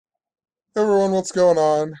Hey everyone, what's going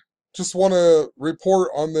on? Just want to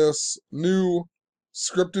report on this new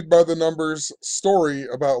scripted by the numbers story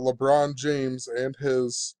about LeBron James and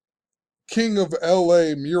his King of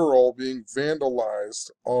LA mural being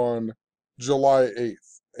vandalized on July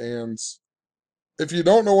 8th. And if you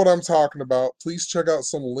don't know what I'm talking about, please check out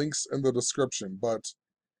some links in the description. But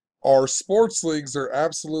our sports leagues are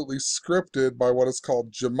absolutely scripted by what is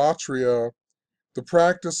called gematria, the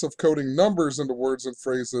practice of coding numbers into words and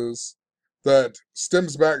phrases that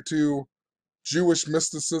stems back to Jewish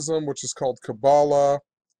mysticism, which is called Kabbalah.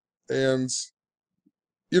 And,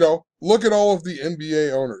 look at all of the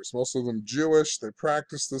NBA owners, most of them Jewish. They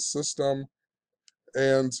practice this system.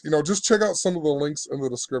 And, just check out some of the links in the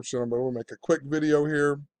description. I'm going to make a quick video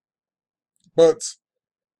here. But,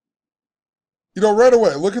 right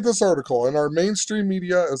away, look at this article. And our mainstream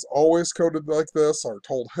media is always coded like this, our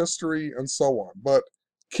told history, and so on. But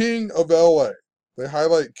King of LA. They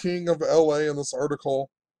highlight King of LA in this article.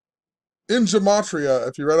 In gematria,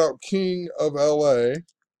 if you read out King of LA,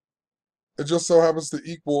 it just so happens to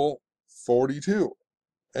equal 42.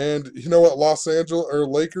 And you know what Los Angeles or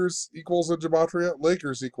Lakers equals in gematria?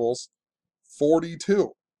 Lakers equals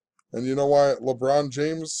 42. And you know why LeBron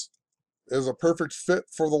James is a perfect fit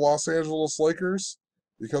for the Los Angeles Lakers?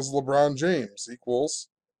 Because LeBron James equals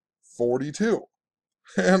 42.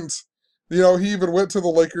 And, he even went to the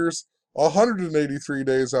Lakers 183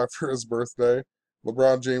 days after his birthday.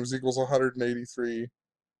 LeBron James equals 183.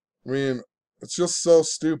 I mean, it's just so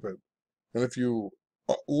stupid. And if you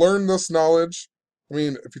learn this knowledge,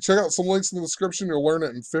 if you check out some links in the description, you'll learn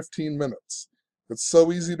it in 15 minutes. It's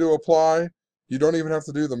so easy to apply. You don't even have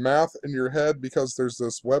to do the math in your head because there's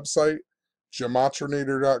this website,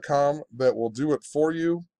 gematrinator.com, that will do it for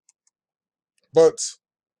you. But,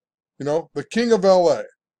 the King of LA,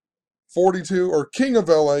 42, or King of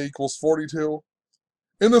LA equals 42.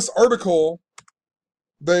 In this article,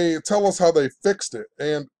 they tell us how they fixed it.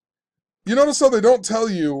 And you notice how they don't tell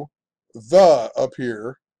you the up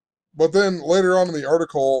here, but then later on in the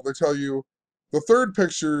article, they tell you the third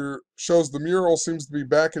picture shows the mural seems to be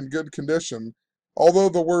back in good condition, although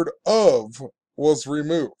the word of was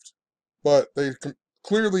removed. But they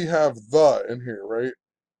clearly have the in here, right?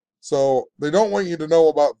 So they don't want you to know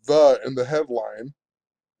about the in the headline.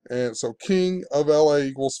 And so King of LA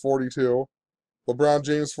equals 42, LeBron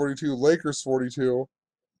James 42, Lakers 42.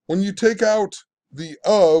 When you take out the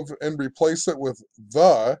of and replace it with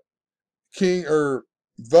the King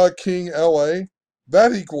LA,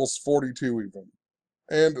 that equals 42 even.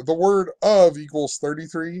 And the word of equals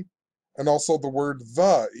 33, and also the word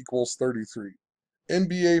the equals 33.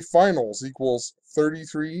 NBA Finals equals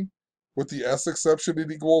 33. With the S exception,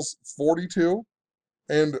 it equals 42.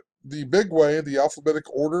 And the big way, the alphabetic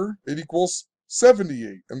order, it equals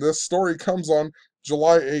 78. And this story comes on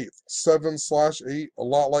July 8th, 7/8, a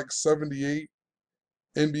lot like 78.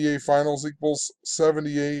 NBA Finals equals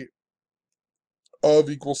 78. Of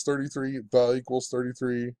equals 33. The equals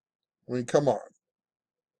 33. Come on.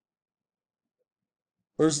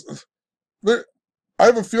 There's there. I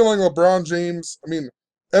have a feeling LeBron James.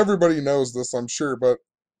 Everybody knows this, I'm sure, but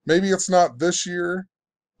maybe it's not this year.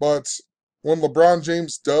 But when LeBron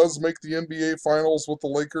James does make the NBA Finals with the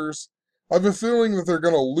Lakers, I have a feeling that they're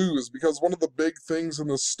gonna lose because one of the big things in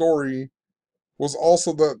this story was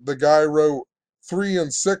also that the guy wrote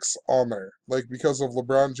 3-6 on there, like because of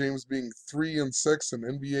LeBron James being 3-6 in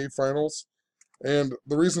NBA Finals. And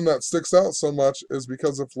the reason that sticks out so much is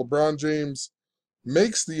because if LeBron James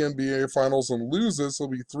makes the NBA Finals and loses, he'll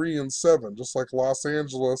be 3-7, just like Los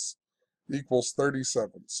Angeles equals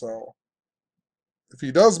 37. So if he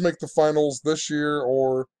does make the finals this year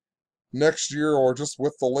or next year or just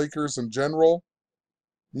with the Lakers in general,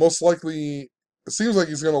 most likely it seems like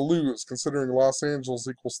he's going to lose considering Los Angeles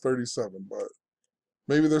equals 37. But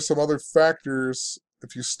maybe there's some other factors.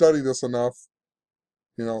 If you study this enough,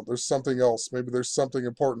 there's something else. Maybe there's something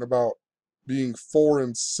important about being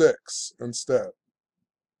 4-6 instead.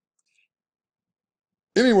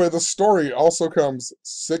 Anyway, the story also comes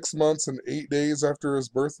 6 months and 8 days after his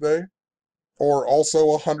birthday, or also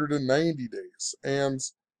 190 days. And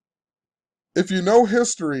if you know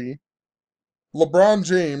history, LeBron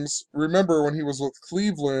James, remember when he was with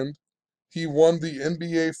Cleveland, he won the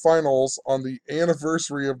NBA Finals on the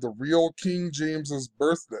anniversary of the real King James's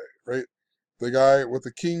birthday, right? The guy with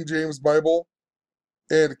the King James Bible.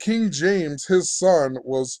 And King James, his son,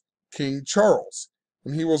 was King Charles.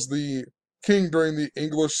 And he was the king during the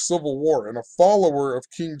English Civil War. And a follower of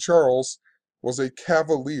King Charles was a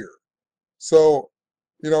Cavalier. So,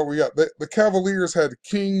 we got the Cavaliers had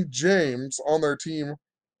King James on their team.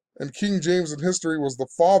 And King James in history was the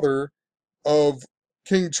father of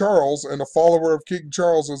King Charles, and a follower of King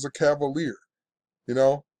Charles is a cavalier. You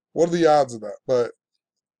know, what are the odds of that? But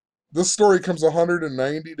this story comes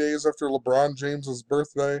 190 days after LeBron James's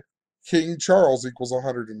birthday. King Charles equals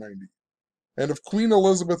 190. And if Queen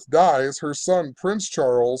Elizabeth dies, her son, Prince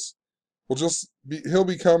Charles, he'll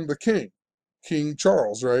become the king. King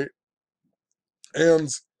Charles, right? And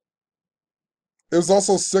it was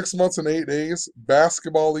also 6 months and 8 days.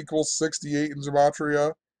 Basketball equals 68 in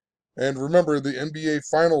Gematria. And remember, the NBA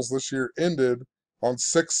Finals this year ended on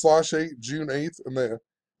 6/8, June 8th, and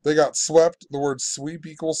they got swept. The word sweep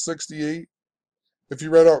equals 68. If you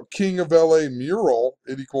read out King of LA Mural,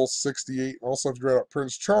 it equals 68. Also, if you read out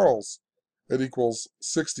Prince Charles, it equals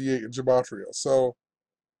 68 in Gematria. So,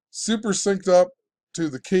 super synced up to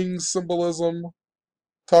the King's symbolism.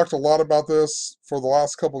 Talked a lot about this for the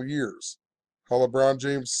last couple years. How LeBron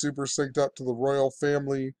James super synced up to the royal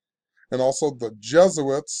family and also the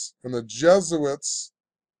Jesuits. And the Jesuits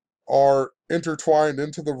are intertwined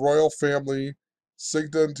into the royal family,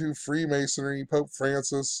 synced into Freemasonry. Pope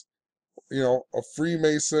Francis, a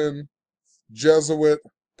Freemason Jesuit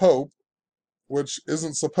Pope, which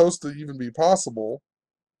isn't supposed to even be possible.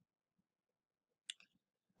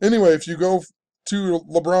 Anyway, if you go to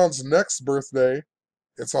LeBron's next birthday,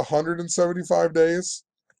 it's 175 days.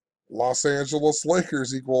 Los Angeles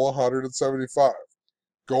Lakers equal 175.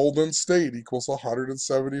 Golden State equals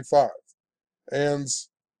 175. And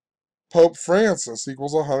Pope Francis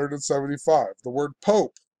equals 175. The word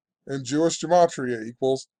Pope in Jewish Gematria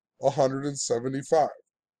equals 175.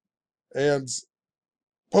 And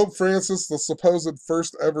Pope Francis, the supposed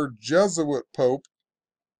first ever Jesuit Pope,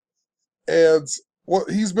 and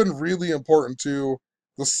he's been really important to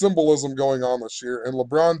the symbolism going on this year. And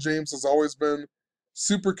LeBron James has always been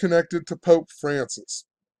super connected to Pope Francis.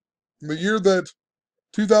 The year that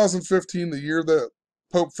 2015, the year that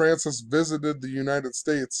Pope Francis visited the United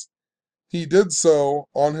States, he did so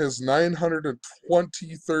on his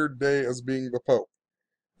 923rd day as being the Pope.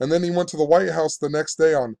 And then he went to the White House the next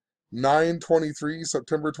day on 9/23,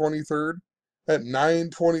 September 23rd, at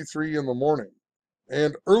 9:23 in the morning.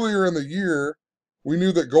 And earlier in the year, we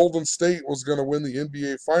knew that Golden State was going to win the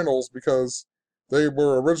NBA Finals because they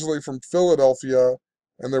were originally from Philadelphia,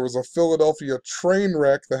 and there was a Philadelphia train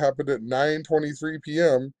wreck that happened at 9:23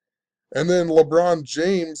 p.m. And then LeBron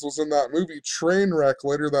James was in that movie Trainwreck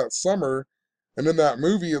later that summer. And in that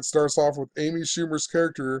movie, it starts off with Amy Schumer's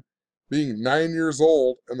character being 9 years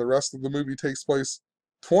old, and the rest of the movie takes place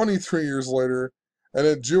 23 years later. And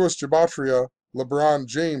in Jewish Gematria, LeBron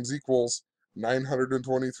James equals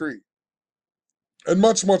 923. And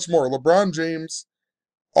much, much more. LeBron James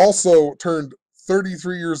also turned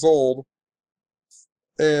 33 years old,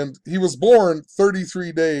 and he was born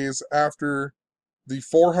 33 days after the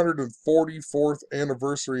 444th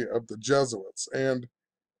anniversary of the Jesuits. And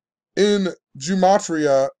in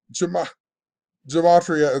Gematria,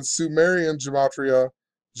 and Sumerian Gematria,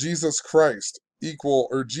 Jesus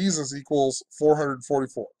equals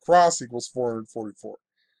 444. Cross equals 444.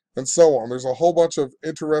 And so on. There's a whole bunch of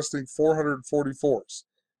interesting 444s.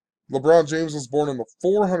 LeBron James was born in the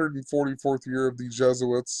 444th year of the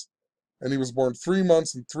Jesuits, and he was born 3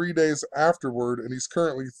 months and 3 days afterward, and he's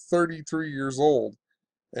currently 33 years old.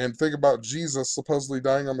 And think about Jesus supposedly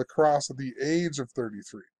dying on the cross at the age of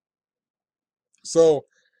 33. So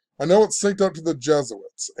I know it's synced up to the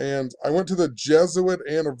Jesuits, and I went to the Jesuit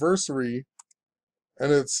anniversary,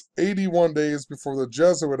 and it's 81 days before the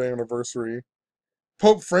Jesuit anniversary.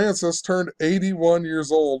 Pope Francis turned 81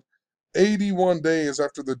 years old 81 days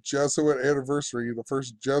after the Jesuit anniversary, the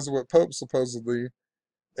first Jesuit pope supposedly,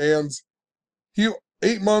 and he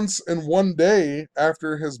 8 months and 1 day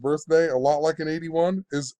after his birthday, a lot like an 81,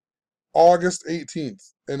 is August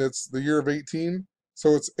 18th, and it's the year of 18,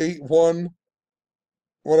 so it's 8-1,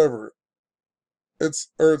 whatever. It's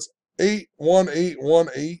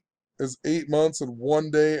 8-1-8-1-8 is 8 months and 1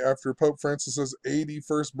 day after Pope Francis's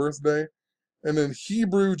 81st birthday. And in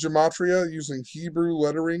Hebrew Gematria, using Hebrew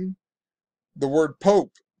lettering, the word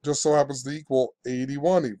Pope just so happens to equal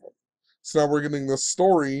 81 even. So now we're getting this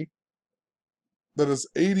story that is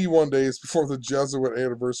 81 days before the Jesuit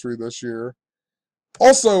anniversary this year.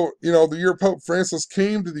 Also, the year Pope Francis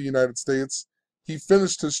came to the United States, he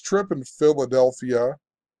finished his trip in Philadelphia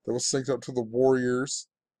that was synced up to the Warriors.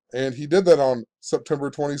 And he did that on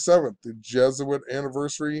September 27th, the Jesuit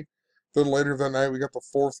anniversary. Then later that night, we got the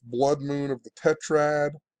fourth blood moon of the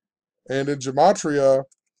Tetrad. And in Gematria,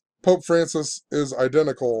 Pope Francis is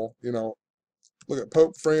identical. Look at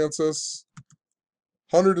Pope Francis,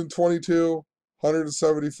 122,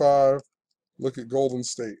 175. Look at Golden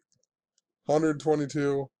State,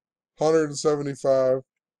 122, 175.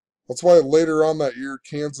 That's why later on that year,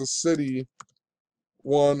 Kansas City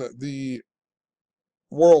won the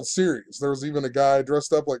World Series. There was even a guy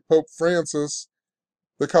dressed up like Pope Francis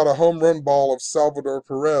that caught a home run ball of Salvador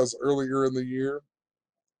Perez earlier in the year.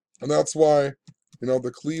 And that's why,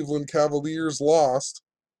 the Cleveland Cavaliers lost.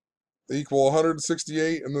 They equal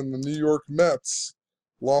 168, and then the New York Mets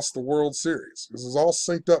lost the World Series. This is all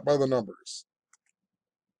synced up by the numbers.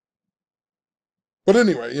 But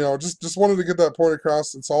anyway, just wanted to get that point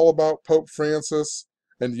across. It's all about Pope Francis,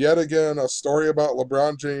 and yet again, a story about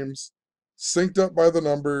LeBron James, synced up by the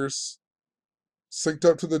numbers, synced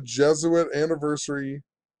up to the Jesuit anniversary.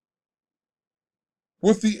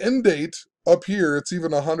 With the end date up here, it's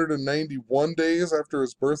even 191 days after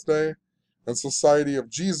his birthday, and Society of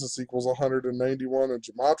Jesus equals 191 in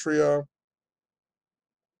Gematria.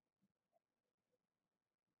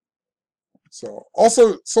 So,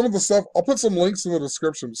 also, some of the stuff, I'll put some links in the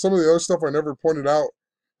description. Some of the other stuff I never pointed out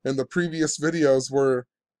in the previous videos were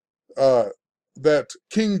uh, that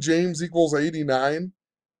King James equals 89,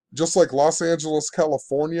 just like Los Angeles,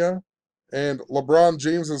 California, and LeBron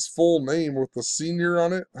James's full name with the senior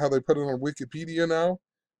on it, how they put it on Wikipedia now.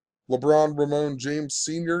 LeBron Ramon James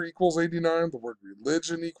Sr. equals 89. The word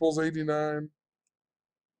religion equals 89.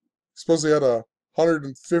 Suppose he had a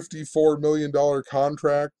 $154 million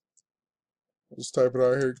contract. I'll just type it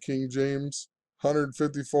out here. King James,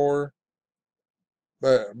 154.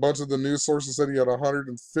 A bunch of the news sources said he had a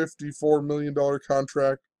 $154 million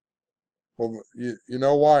contract. Well, you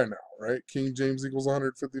know why now, right? King James equals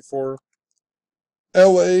 154.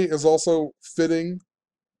 LA is also fitting.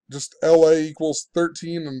 Just LA equals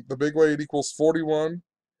 13, and the big way it equals 41.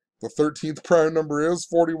 The 13th prime number is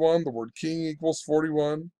 41. The word king equals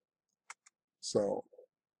 41. So,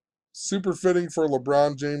 super fitting for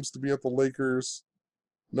LeBron James to be at the Lakers.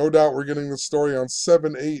 No doubt we're getting this story on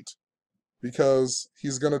 7/8 because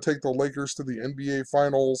he's going to take the Lakers to the NBA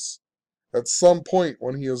Finals at some point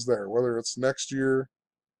when he is there, whether it's next year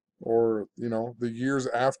or, the years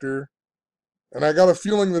after. And I got a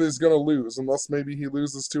feeling that he's going to lose, unless maybe he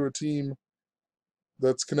loses to a team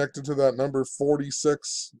that's connected to that number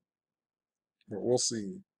 46. But we'll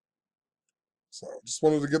see. So just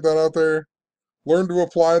wanted to get that out there. Learn to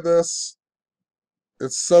apply this.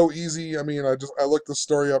 It's so easy. I mean, I looked the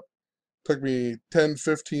story up. Took me 10,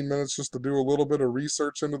 15 minutes just to do a little bit of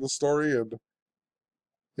research into the story, and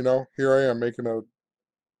here I am making a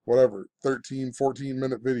 13,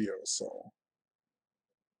 14-minute video. So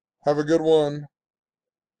have a good one.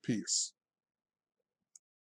 Peace.